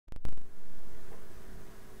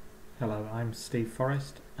Hello, I'm Steve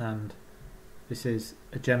Forrest, and this is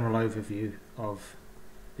a general overview of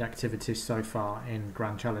the activities so far in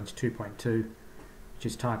Grand Challenge 2.2, which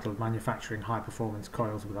is titled Manufacturing High Performance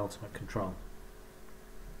Coils with Ultimate Control.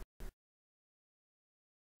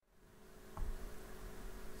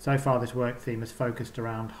 So far this work theme has focused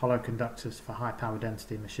around hollow conductors for high power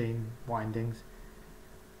density machine windings,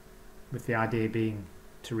 with the idea being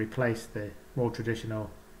to replace the more traditional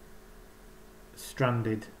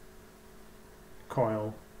stranded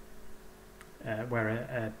coil where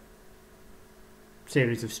a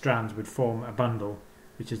series of strands would form a bundle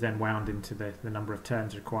which is then wound into the number of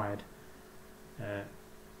turns required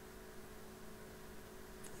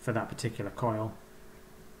for that particular coil.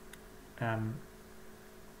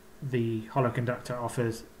 The hollow conductor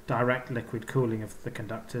offers direct liquid cooling of the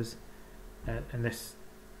conductors, and this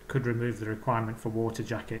could remove the requirement for water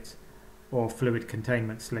jackets or fluid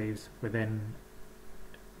containment sleeves within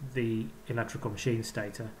the electrical machine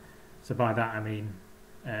stator. So by that I mean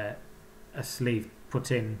a sleeve put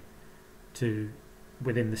in to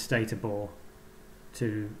within the stator bore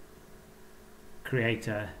to create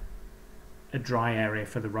a dry area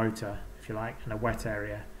for the rotor, if you like, and a wet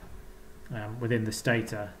area within the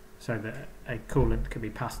stator, so that a coolant can be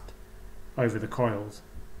passed over the coils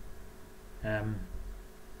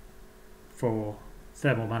for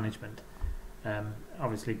thermal management.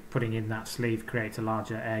 Obviously putting in that sleeve creates a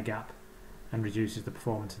larger air gap and reduces the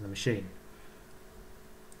performance of the machine.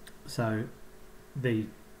 So the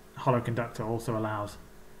hollow conductor also allows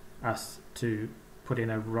us to put in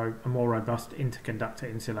a more robust interconductor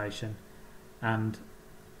insulation and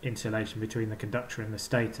insulation between the conductor and the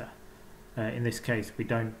stator. In this case we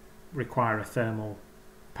don't require a thermal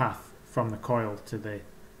path from the coil to the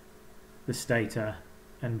stator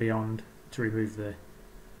and beyond to remove the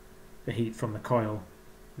heat from the coil.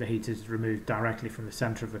 The heat is removed directly from the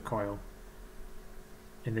center of the coil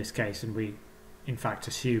in this case, and we in fact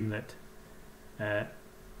assume that the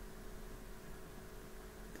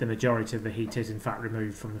majority of the heat is in fact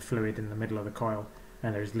removed from the fluid in the middle of the coil,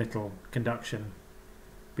 and there is little conduction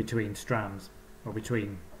between strands or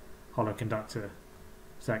between hollow conductor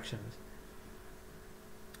sections.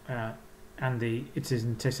 And it is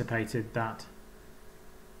anticipated that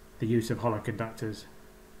the use of hollow conductors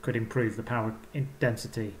could improve the power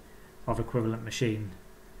density of equivalent machine,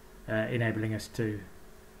 enabling us to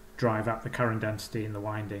drive up the current density in the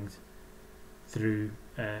windings through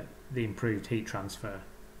the improved heat transfer.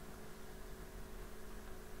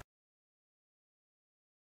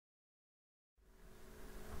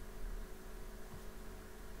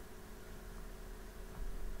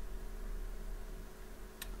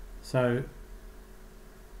 So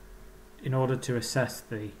in order to assess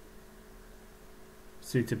the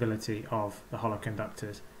suitability of the hollow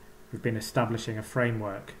conductors, we've been establishing a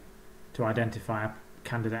framework to identify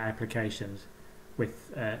candidate applications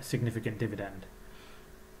with significant dividend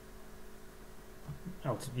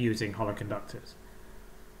using hollow conductors.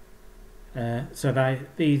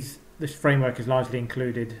 This framework has largely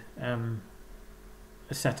included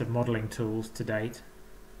a set of modelling tools to date.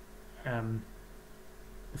 The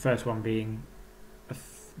first one being a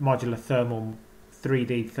modular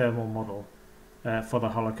 3D thermal model for the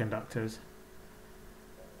hollow conductors.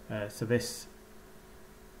 So this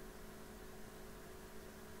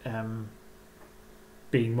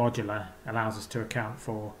being modular allows us to account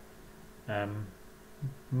for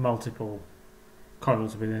multiple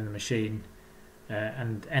coils within the machine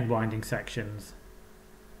and end winding sections,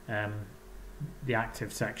 the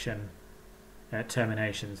active section,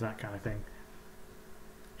 terminations, that kind of thing.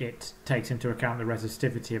 It takes into account the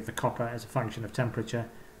resistivity of the copper as a function of temperature.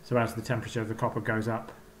 So as the temperature of the copper goes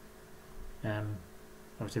up,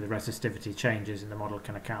 obviously the resistivity changes, and the model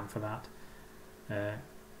can account for that.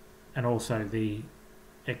 And also it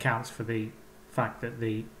accounts for the fact that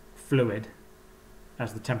the fluid,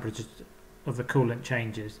 as the temperature of the coolant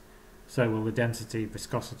changes, so will the density,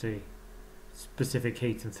 viscosity, specific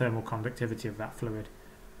heat and thermal conductivity of that fluid,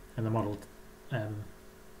 and the model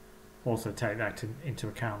also take that into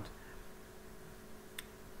account.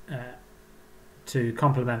 To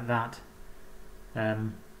complement that,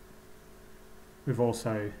 we've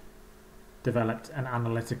also developed an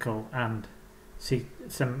analytical and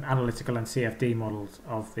some analytical and CFD models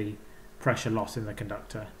of the pressure loss in the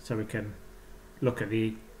conductor, so we can look at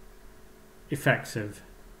the effects of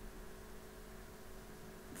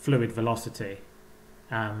fluid velocity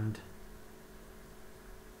and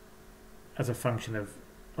as a function of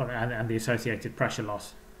and the associated pressure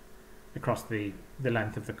loss across the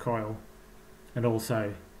length of the coil, and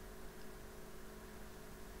also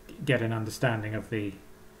get an understanding of the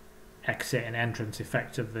exit and entrance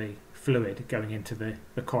effect of the fluid going into the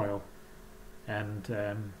coil, and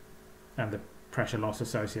the pressure loss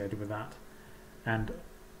associated with that. And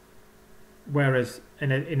whereas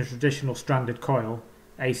in a traditional stranded coil,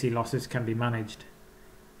 AC losses can be managed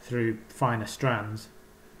through finer strands,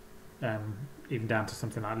 even down to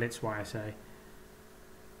something like Litz wire, say.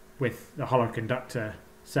 With the hollow conductor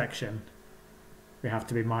section, we have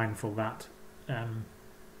to be mindful that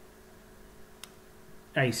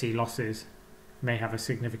AC losses may have a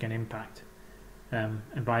significant impact.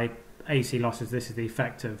 And by AC losses, this is the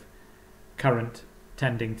effect of current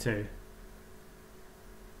tending to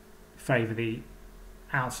favour the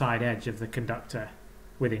outside edge of the conductor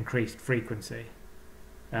with increased frequency,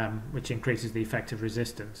 which increases the effective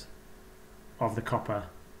resistance of the copper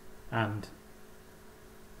and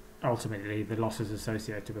ultimately the losses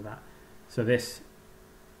associated with that. So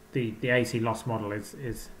the AC loss model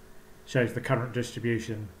shows the current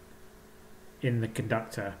distribution in the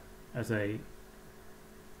conductor as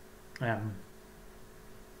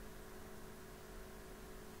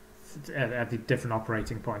at the different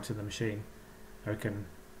operating points of the machine, so we can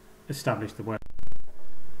establish the work.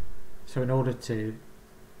 So in order to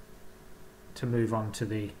move on to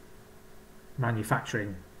the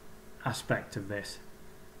manufacturing aspect of this,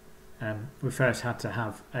 we first had to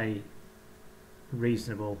have a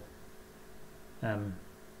reasonable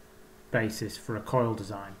basis for a coil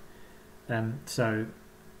design. So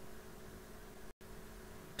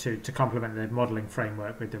to complement the modelling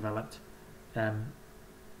framework we developed,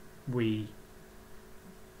 we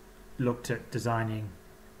looked at designing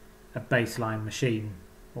a baseline machine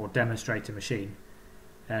or demonstrator machine,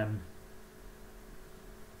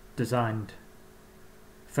 designed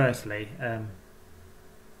firstly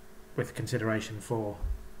with consideration for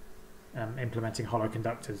implementing hollow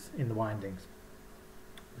conductors in the windings.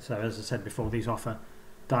 So as I said before, these offer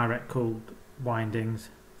direct cooled windings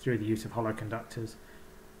through the use of hollow conductors.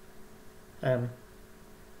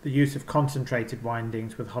 The use of concentrated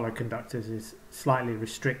windings with hollow conductors is slightly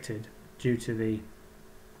restricted due to the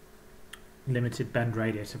limited bend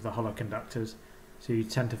radius of the hollow conductors. So you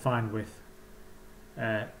tend to find with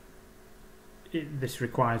this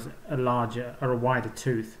requires a larger or a wider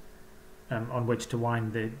tooth on which to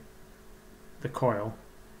wind the coil,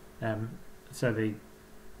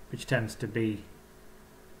 which tends to be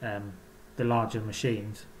the larger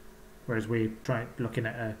machines, whereas we try looking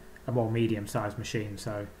at a more medium-sized machine.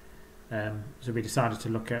 So we decided to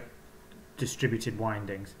look at distributed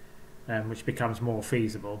windings, which becomes more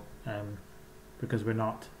feasible because we're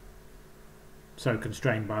not so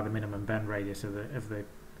constrained by the minimum bend radius of the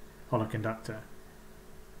hollow conductor.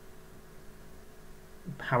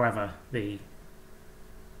 However,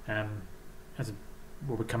 as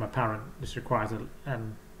will become apparent, this requires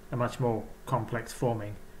a much more complex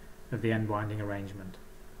forming of the end winding arrangement.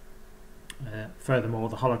 Furthermore,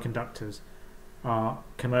 the hollow conductors are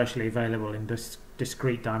commercially available in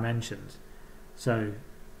discrete dimensions, so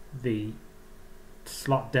the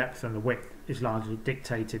slot depth and the width is largely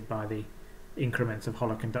dictated by the increments of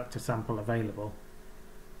hollow conductor sample available,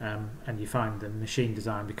 and you find the machine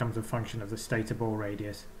design becomes a function of the stator bore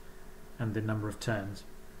radius and the number of turns.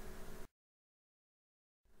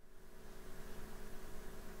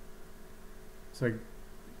 So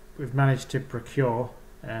we've managed to procure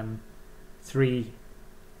 3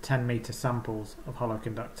 10-metre samples of hollow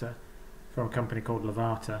conductor from a company called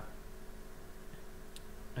Levata.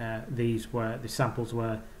 The samples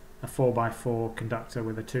were a 4x4 conductor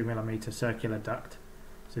with a 2mm circular duct.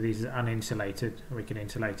 So these are uninsulated, and we can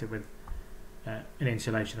insulate it with an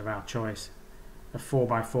insulation of our choice. A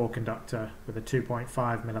 4x4 conductor with a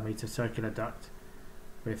 2.5mm circular duct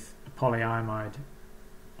with a polyimide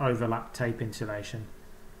overlap tape insulation,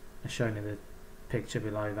 as shown in the picture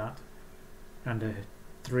below that, and a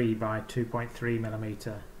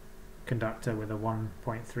 3x2.3mm conductor with a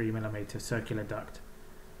 1.3mm circular duct,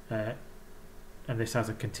 and this has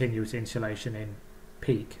a continuous insulation in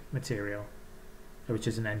PEEK material, which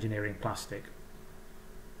is an engineering plastic.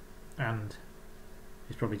 And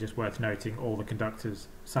it's probably just worth noting all the conductors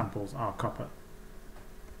samples are copper.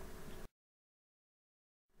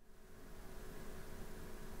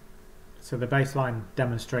 So the baseline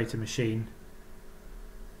demonstrator machine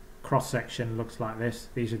cross section looks like this.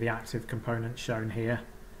 These are the active components shown here.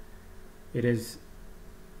 The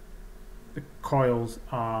coils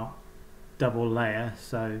are double layer,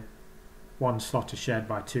 so one slot is shared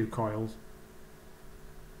by 2 coils.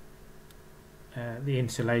 The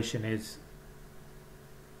insulation is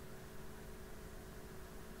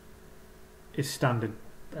standard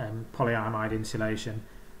polyimide insulation.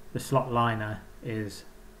 The slot liner is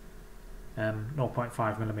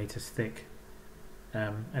 0.5 millimeters thick,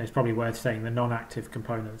 and it's probably worth saying the non-active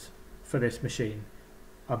components for this machine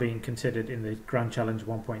are being considered in the Grand Challenge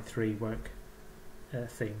 1.3 work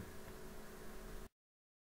theme.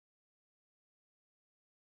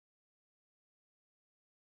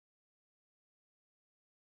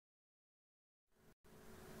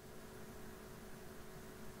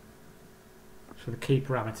 So the key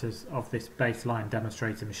parameters of this baseline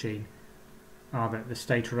demonstrator machine are that the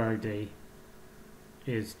stator OD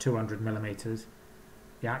is 200 millimeters,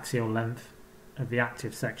 the axial length of the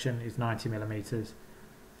active section is 90 millimeters,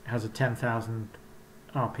 it has a 10,000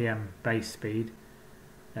 RPM base speed,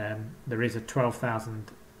 there is a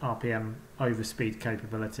 12,000 RPM overspeed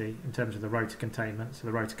capability in terms of the rotor containment, so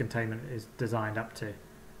the rotor containment is designed up to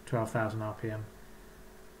 12,000 RPM.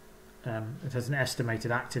 It has an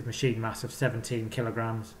estimated active machine mass of 17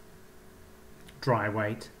 kilograms, dry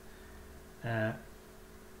weight,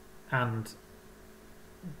 and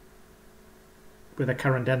with a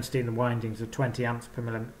current density in the windings of 25 amps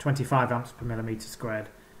per millimeter squared.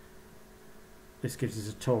 This gives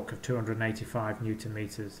us a torque of 285 newton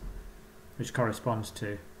meters, which corresponds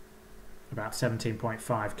to about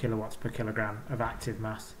 17.5 kilowatts per kilogram of active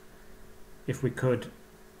mass. If we could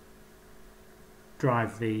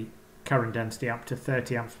drive the current density up to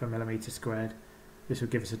 30 amps per millimeter squared, this would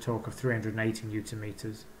give us a torque of 380 newton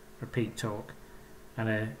meters, a peak torque, and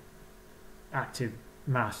an active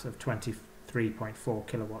mass of 23.4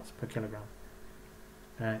 kilowatts per kilogram.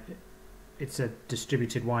 It's a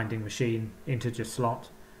distributed winding machine, integer slot,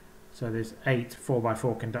 so there's 8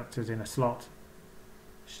 4x4 conductors in a slot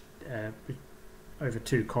over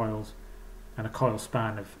 2 coils and a coil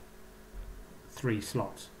span of 3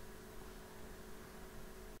 slots.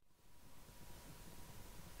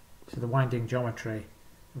 So the winding geometry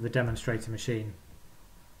of the demonstrator machine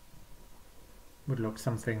would look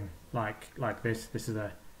something like this. This is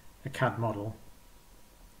a CAD model.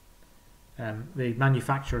 The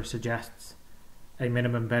manufacturer suggests a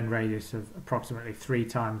minimum bend radius of approximately 3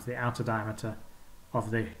 times the outer diameter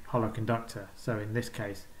of the hollow conductor. So in this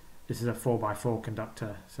case, this is a 4x4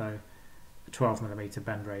 conductor, so a 12 millimeter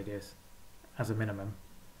bend radius as a minimum.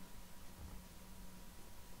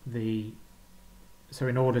 So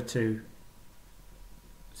in order to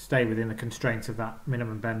stay within the constraints of that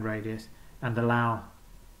minimum bend radius and allow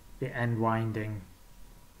the end winding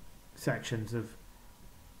sections of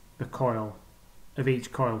the coil, of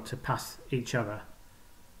each coil, to pass each other,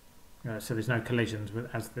 so there's no collisions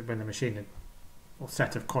when the machine or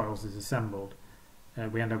set of coils is assembled,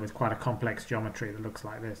 we end up with quite a complex geometry that looks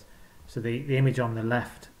like this. So the image on the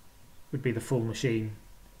left would be the full machine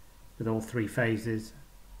with all 3 phases.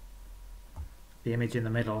 The image in the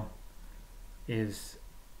middle is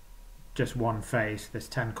just one phase, there's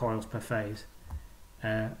 10 coils per phase,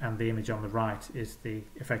 and the image on the right is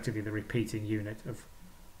effectively the repeating unit of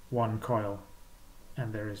one coil,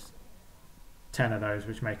 and there is 10 of those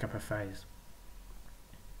which make up a phase.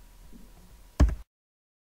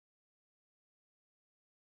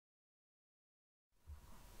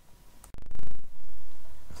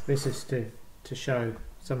 So this is to show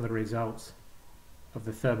some of the results of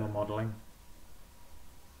the thermal modelling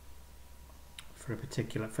for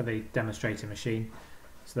the demonstrator machine.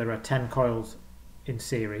 So there are 10 coils in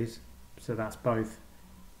series, so that's both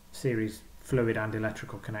series fluid and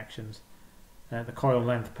electrical connections. The coil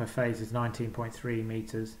length per phase is 19.3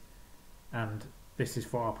 meters, and this is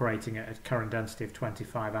for operating at a current density of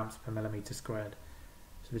 25 amps per millimeter squared.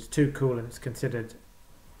 So there's 2 coolants considered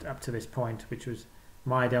up to this point, which was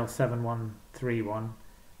Midel 7131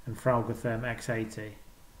 and Fralgotherm X80,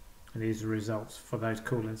 and these are results for those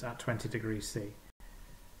coolants at 20 degrees C.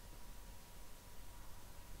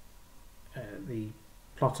 The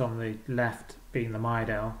plot on the left, being the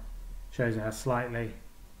Midel, shows it has slightly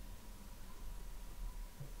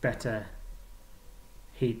better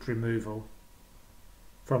heat removal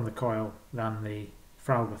from the coil than the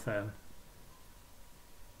Fralgotherm,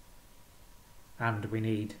 and we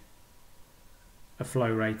need a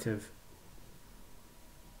flow rate of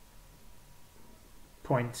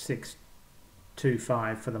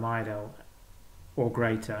 0.625 for the Midel or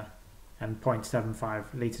greater, and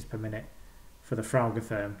 0.75 litres per minute for the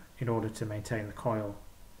Fralgotherm in order to maintain the coil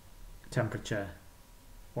temperature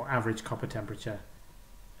or average copper temperature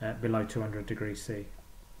below 200 degrees C.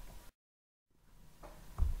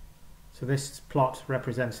 So this plot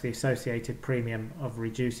represents the associated premium of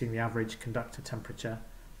reducing the average conductor temperature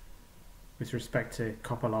with respect to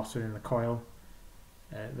copper loss within the coil.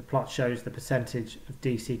 The plot shows the percentage of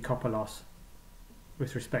DC copper loss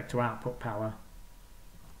with respect to output power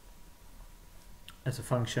as a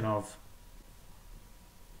function of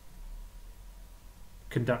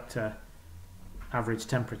conductor average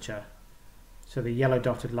temperature. So the yellow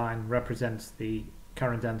dotted line represents the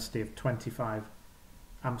current density of 25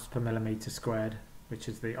 amps per millimeter squared, which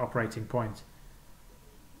is the operating point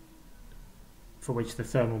for which the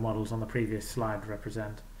thermal models on the previous slide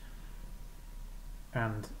represent.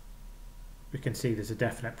 And we can see there's a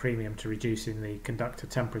definite premium to reducing the conductor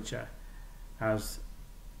temperature, as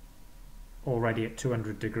already at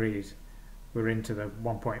 200 degrees we're into the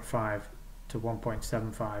 1.5 to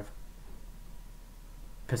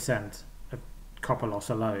 1.75% of copper loss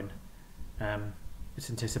alone. It's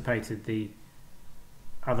anticipated the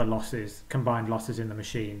other losses, combined losses in the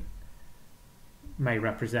machine, may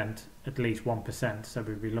represent at least 1%, so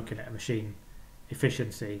we'll be looking at a machine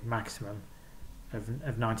efficiency maximum of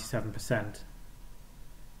 97%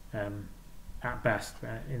 at best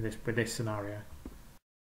with this scenario.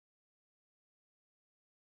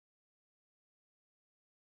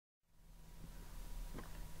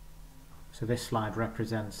 So this slide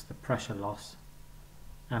represents the pressure loss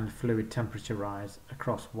and fluid temperature rise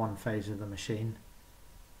across one phase of the machine.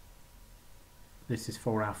 This is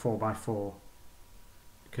for our 4x4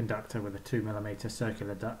 conductor with a 2mm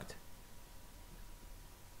circular duct.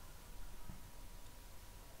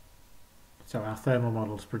 So our thermal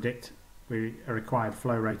models predict a required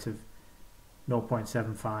flow rate of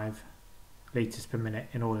 0.75 litres per minute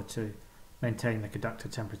in order to maintain the conductor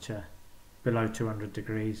temperature below 200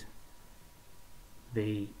 degrees.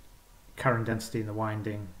 The current density in the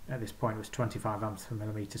winding at this point was 25 amps per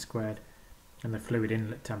millimetre squared, and the fluid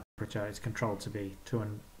inlet temperature is controlled to be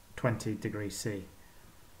 220 degrees C.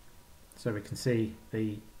 So we can see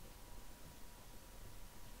the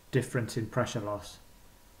difference in pressure loss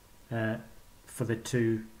for the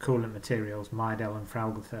two coolant materials, Midel and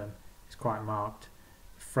Fralgotherm, is quite marked.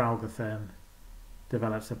 Fralgotherm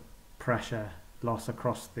develops a pressure loss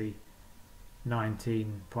across the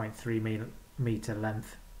 19.3 metre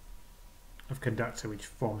length of conductor, which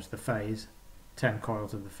forms the phase, 10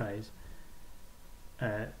 coils of the phase,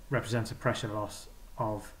 represents a pressure loss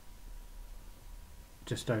of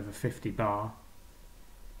just over 50 bar,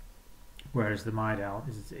 whereas the Midel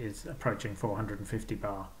is approaching 450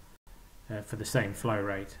 bar for the same flow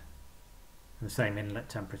rate and the same inlet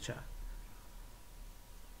temperature.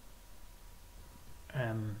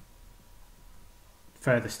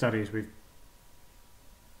 Further studies we've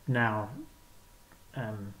now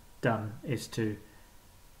done is to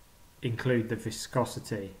include the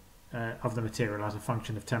viscosity of the material as a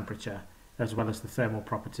function of temperature, as well as the thermal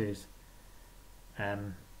properties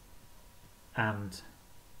and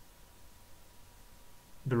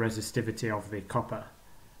the resistivity of the copper,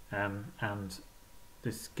 and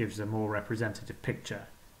this gives a more representative picture,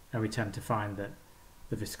 and we tend to find that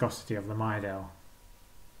the viscosity of the Midel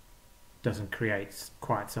doesn't create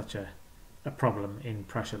quite such a problem in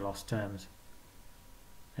pressure loss terms,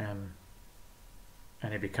 and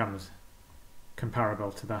it becomes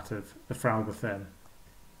comparable to that of the Fralgotherm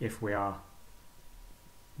if we are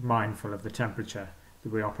mindful of the temperature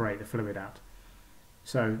that we operate the fluid at.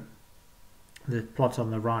 So the plot on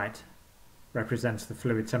the right represents the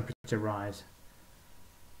fluid temperature rise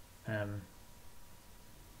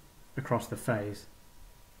across the phase.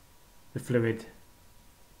 The fluid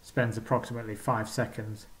spends approximately 5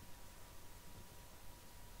 seconds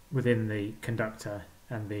within the conductor,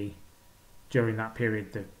 and during that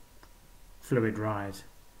period the fluid rise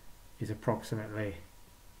is approximately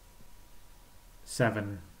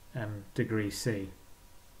 7 degrees C,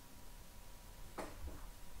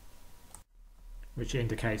 which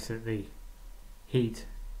indicates that the heat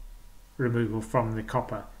removal from the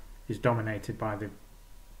copper is dominated by the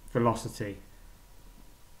velocity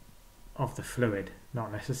of the fluid,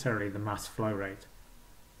 not necessarily the mass flow rate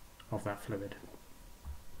of that fluid.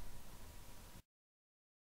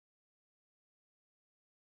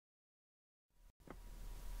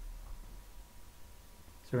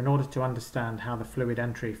 So in order to understand how the fluid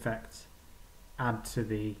entry effects add to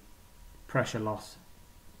the pressure loss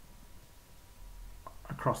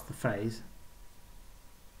across the phase,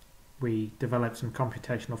 we developed some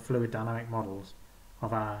computational fluid dynamic models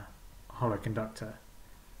of our hollow conductor.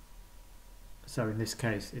 So in this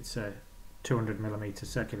case it's a 200mm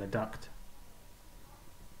circular duct,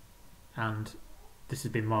 and this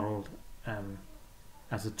has been modelled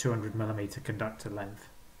as a 200mm conductor length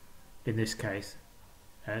in this case,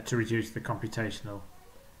 to reduce the computational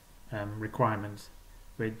requirements,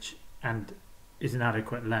 and is an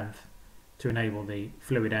adequate length to enable the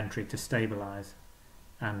fluid entry to stabilise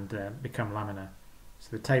and become laminar.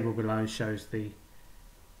 So the table below shows the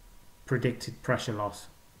predicted pressure loss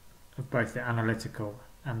of both the analytical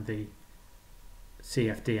and the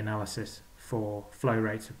CFD analysis for flow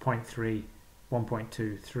rates of 0.3,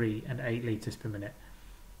 1.2, 3 and 8 litres per minute.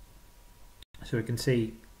 So we can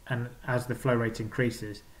see, and as the flow rate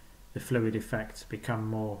increases, the fluid effects become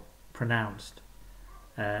more pronounced,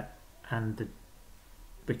 and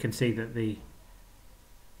we can see that the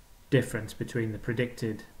difference between the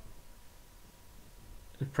predicted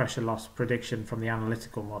pressure loss prediction from the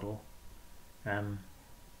analytical model,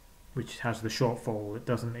 which has the shortfall that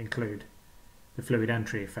doesn't include the fluid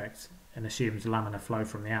entry effects and assumes laminar flow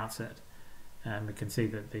from the outset, and we can see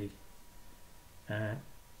that the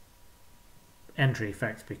entry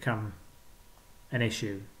effects become an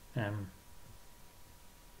issue,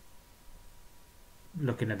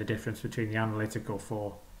 looking at the difference between the analytical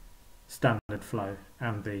for standard flow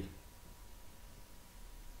and the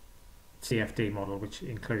CFD model, which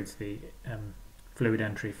includes the fluid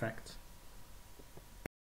entry effects.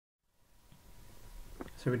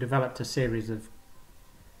 So we developed a series of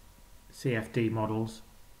CFD models.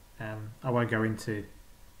 I won't go into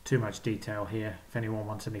too much detail here. If anyone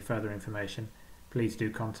wants any further information, please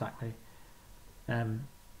do contact me.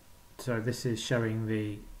 So this is showing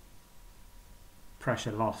the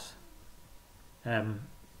pressure loss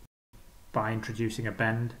by introducing a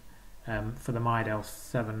bend for the Midel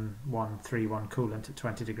 7131 coolant at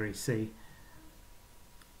 20 degrees C.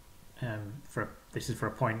 This is for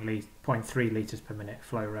a 0.3 litres per minute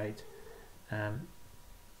flow rate,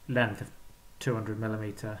 length of 200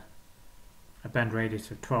 millimeter, a bend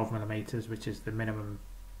radius of 12 millimeters, which is the minimum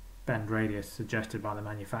bend radius suggested by the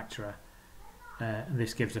manufacturer, and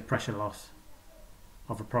this gives a pressure loss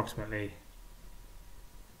of approximately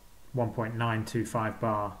 1.925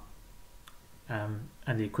 bar, and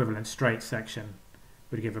the equivalent straight section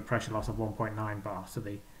would give a pressure loss of 1.9 bar. So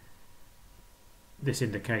this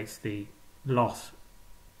indicates the loss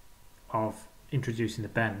of introducing the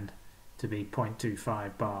bend to be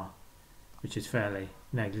 0.25 bar, which is fairly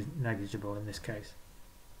negligible in this case.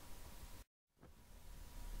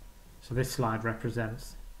 So this slide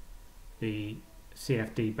represents the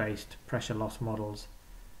CFD based pressure loss models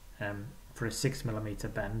for a 6 millimeter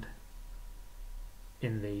bend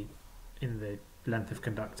in the length of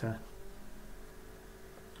conductor.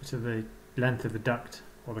 So the length of the duct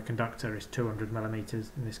or the conductor is 200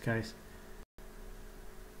 millimeters in this case.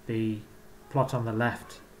 The plot on the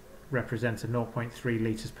left represents a 0.3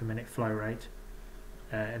 litres per minute flow rate,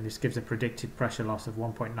 and this gives a predicted pressure loss of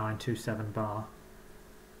 1.927 bar.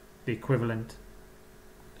 The equivalent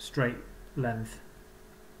straight length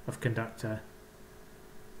of conductor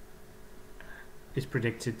is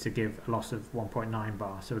predicted to give a loss of 1.9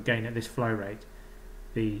 bar. So again, at this flow rate,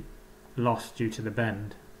 the loss due to the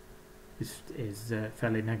bend is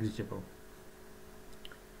fairly negligible.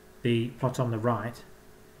 The plot on the right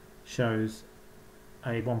shows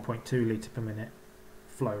a 1.2 litre per minute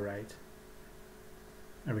flow rate,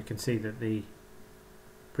 and we can see that the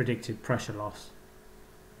predicted pressure loss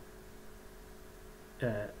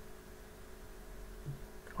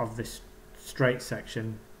of this straight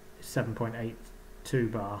section is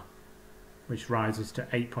 7.82 bar, which rises to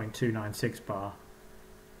 8.296 bar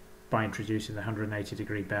by introducing the 180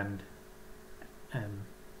 degree bend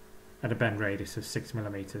at a bend radius of 6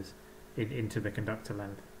 millimeters into the conductor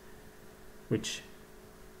length, which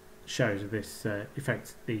shows this the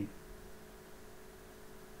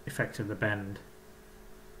effect of the bend,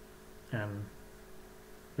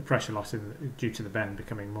 the pressure loss due to the bend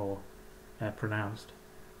becoming more pronounced.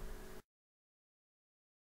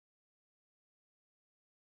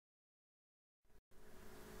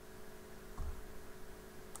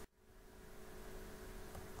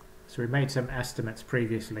 So we made some estimates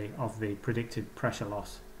previously of the predicted pressure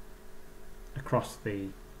loss across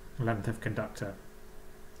the length of conductor,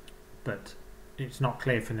 but it's not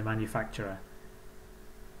clear from the manufacturer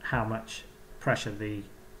how much pressure the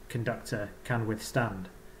conductor can withstand.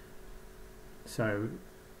 So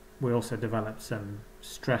we also developed some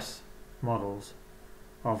stress models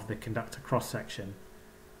of the conductor cross section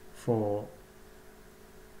for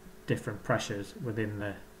different pressures within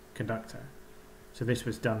the conductor. So this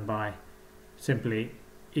was done by simply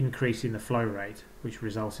increasing the flow rate, which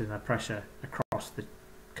results in a pressure across the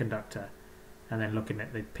conductor, and then looking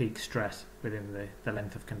at the peak stress within the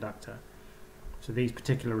length of conductor. So these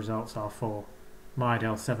particular results are for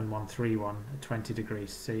Midel 7131 at 20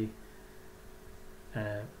 degrees C.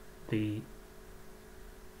 The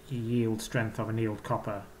yield strength of annealed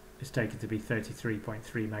copper is taken to be 33.3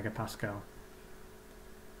 megapascal,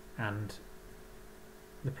 and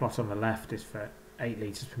the plot on the left is for 8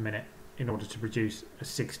 litres per minute in order to produce a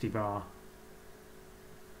 60 bar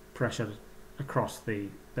pressure across the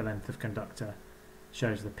length of conductor.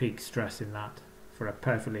 Shows the peak stress in that for a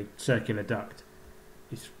perfectly circular duct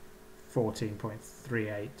is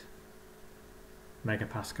 14.38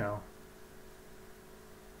 megapascal,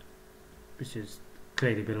 which is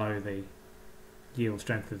clearly below the yield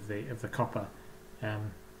strength of the copper,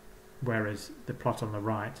 whereas the plot on the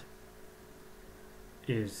right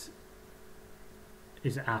is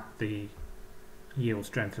at the yield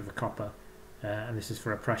strength of the copper, and this is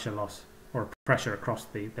for a pressure loss or a pressure across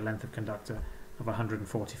the length of conductor of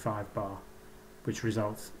 145 bar, which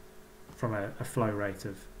results from a flow rate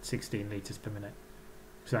of 16 litres per minute.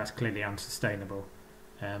 So that's clearly unsustainable.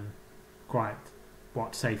 Quite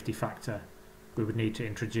what safety factor we would need to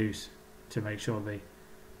introduce to make sure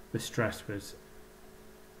the stress was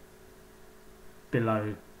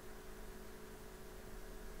below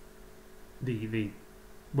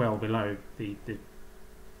well below the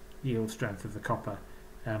yield strength of the copper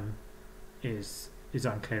is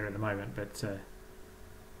unclear at the moment, but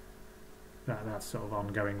that's sort of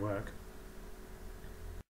ongoing work.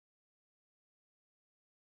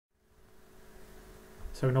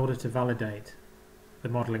 So in order to validate the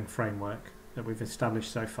modelling framework that we've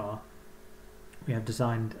established so far, we have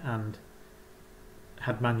designed and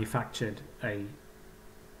had manufactured a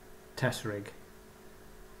test rig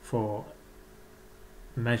for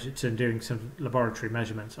doing some laboratory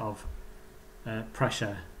measurements of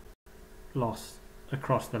pressure loss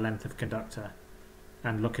across the length of conductor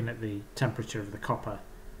and looking at the temperature of the copper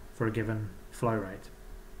for a given flow rate.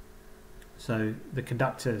 So the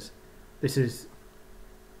conductors, this is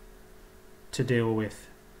to deal with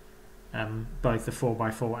both the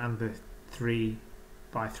 4x4 and the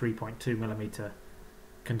 3x3.2 millimeter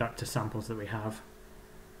conductor samples that we have.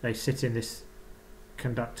 They sit in this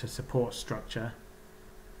conductor support structure,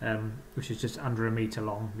 which is just under 1 meter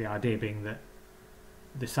long, the idea being that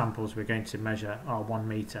the samples we're going to measure are 1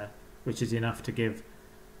 meter, which is enough to give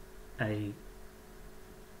a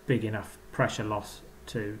big enough pressure loss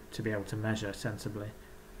to be able to measure sensibly.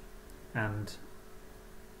 And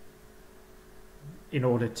in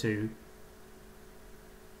order to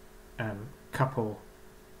couple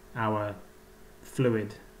our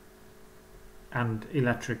fluid and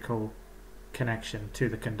electrical connection to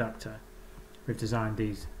the conductor, we've designed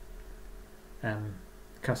these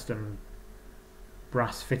custom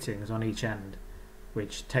brass fittings on each end,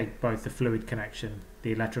 which take both the fluid connection,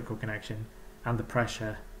 the electrical connection, and the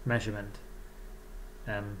pressure measurement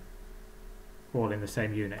all in the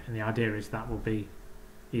same unit. And the idea is that will be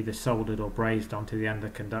either soldered or brazed onto the end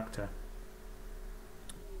of the conductor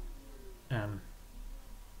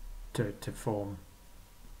to form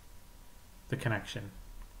the connection,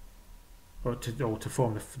 or to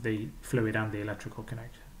form the fluid and the electrical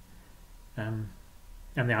connection. And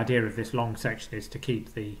the idea of this long section is to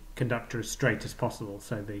keep the conductor as straight as possible,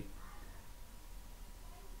 so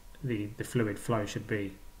the fluid flow should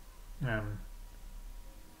be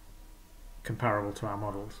comparable to our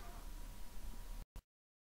models.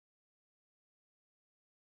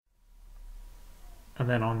 And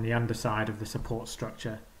then on the underside of the support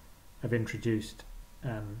structure, I've introduced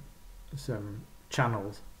some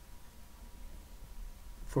channels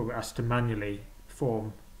for us to manually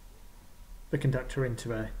form the conductor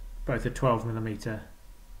into both a 12mm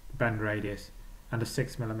bend radius and a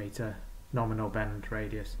 6mm nominal bend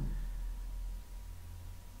radius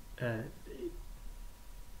to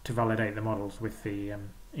validate the models with the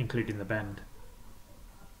including the bend.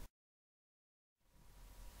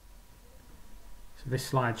 So this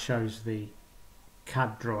slide shows the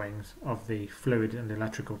CAD drawings of the fluid and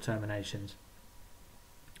electrical terminations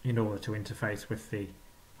in order to interface with the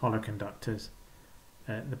hollow conductors.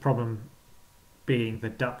 The problem being the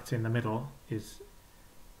duct in the middle is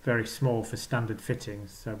very small for standard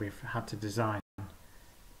fittings, so we've had to design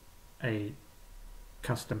a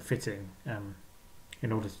custom fitting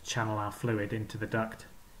in order to channel our fluid into the duct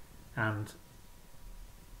and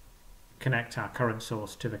connect our current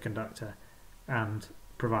source to the conductor and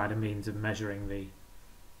provide a means of measuring the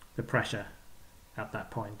pressure at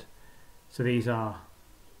that point. So these are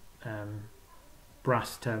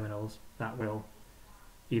brass terminals that will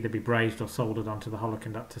either be brazed or soldered onto the hollow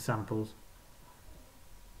conductor samples,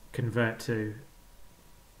 convert to,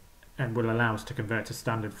 and will allow us to convert to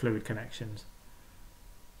standard fluid connections.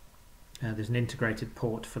 There's an integrated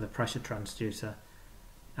port for the pressure transducer,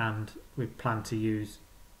 and we plan to use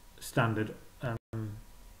standard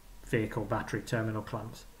vehicle battery terminal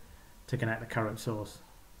clamps to connect the current source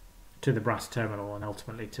to the brass terminal and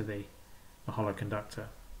ultimately to the hollow conductor.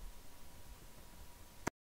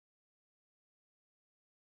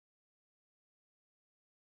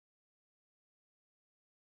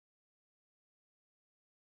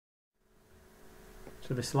 So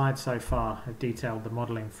So the slides so far have detailed the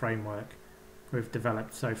modelling framework we've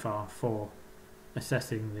developed so far for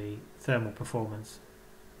assessing the thermal performance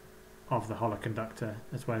of the hollow conductor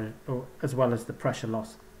as well as the pressure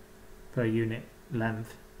loss per unit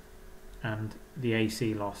length and the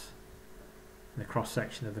AC loss in the cross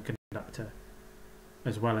section of the conductor,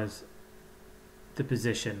 as well as the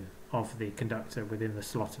position of the conductor within the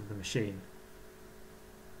slot of the machine.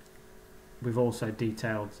 We've also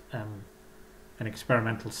detailed an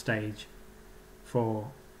experimental stage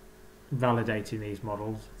for validating these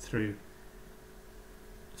models through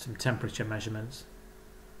some temperature measurements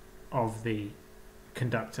of the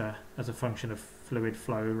conductor as a function of fluid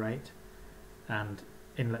flow rate and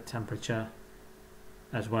inlet temperature,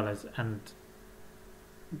 as well as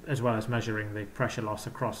measuring the pressure loss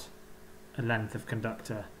across a length of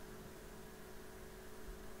conductor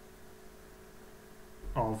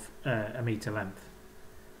of a metre length.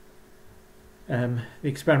 The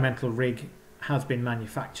experimental rig has been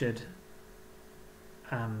manufactured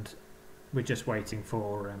and we're just waiting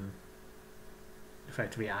for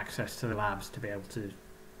effectively access to the labs to be able to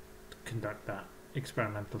conduct that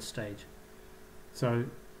experimental stage. So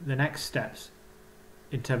the next steps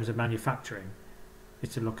in terms of manufacturing is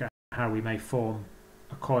to look at how we may form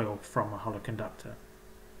a coil from a hollow conductor.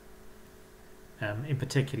 In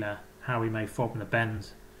particular, how we may form the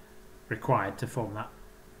bends required to form that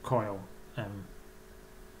coil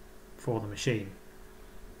for the machine.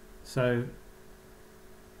 So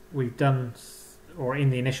we've done, or in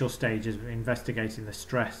the initial stages, we're investigating the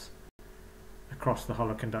stress across the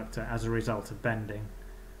hollow conductor as a result of bending.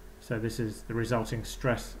 So this is the resulting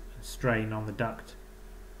stress and strain on the duct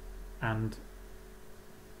and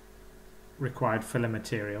required filler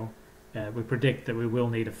material. We predict that we will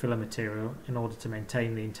need a filler material in order to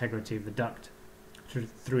maintain the integrity of the duct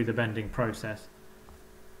through the bending process.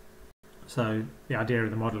 So the idea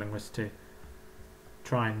of the modelling was to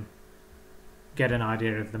try and get an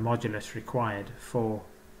idea of the modulus required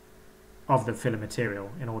of the filler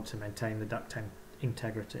material in order to maintain the duct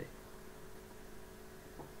integrity.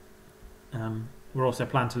 We're also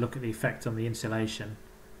planning to look at the effect on the insulation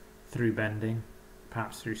through bending,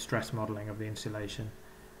 perhaps through stress modelling of the insulation,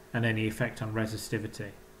 and any effect on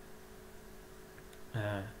resistivity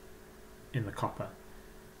in the copper.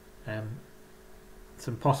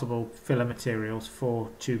 Some possible filler materials for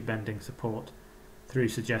tube bending support through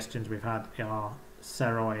suggestions we've had are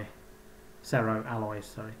cerro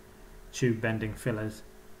alloys, tube bending fillers,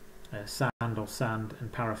 sand or sand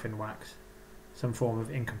and paraffin wax, some form of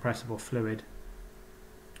incompressible fluid,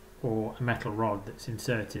 or a metal rod that's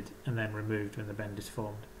inserted and then removed when the bend is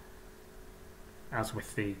formed, as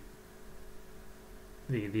with the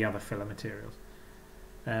other filler materials.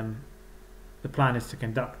 The plan is to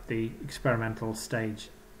conduct the experimental stage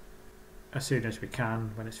as soon as we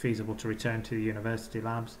can, when it's feasible to return to the university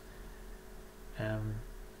labs,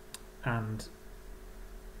 and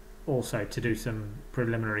also to do some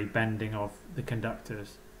preliminary bending of the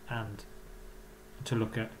conductors and to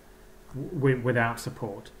look at without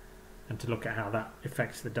support, and to look at how that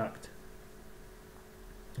affects the duct.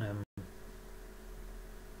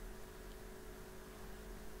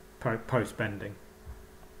 Post bending.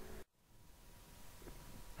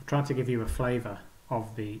 I've tried to give you a flavour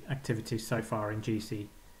of the activities so far in GC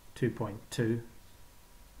 2.2.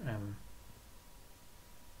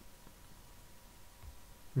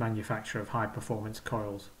 Manufacture of high performance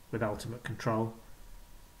coils with ultimate control.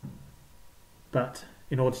 But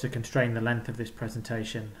in order to constrain the length of this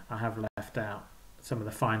presentation, I have left out some of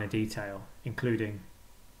the finer detail, including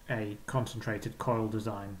a concentrated coil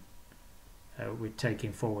design we're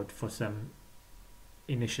taking forward for some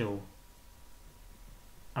initial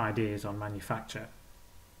ideas on manufacture.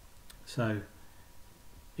 So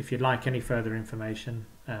if you'd like any further information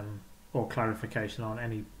or clarification on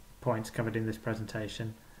any points covered in this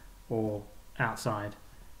presentation or outside,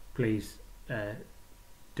 please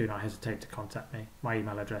do not hesitate to contact me. My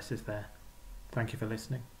email address is there. Thank you for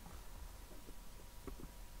listening.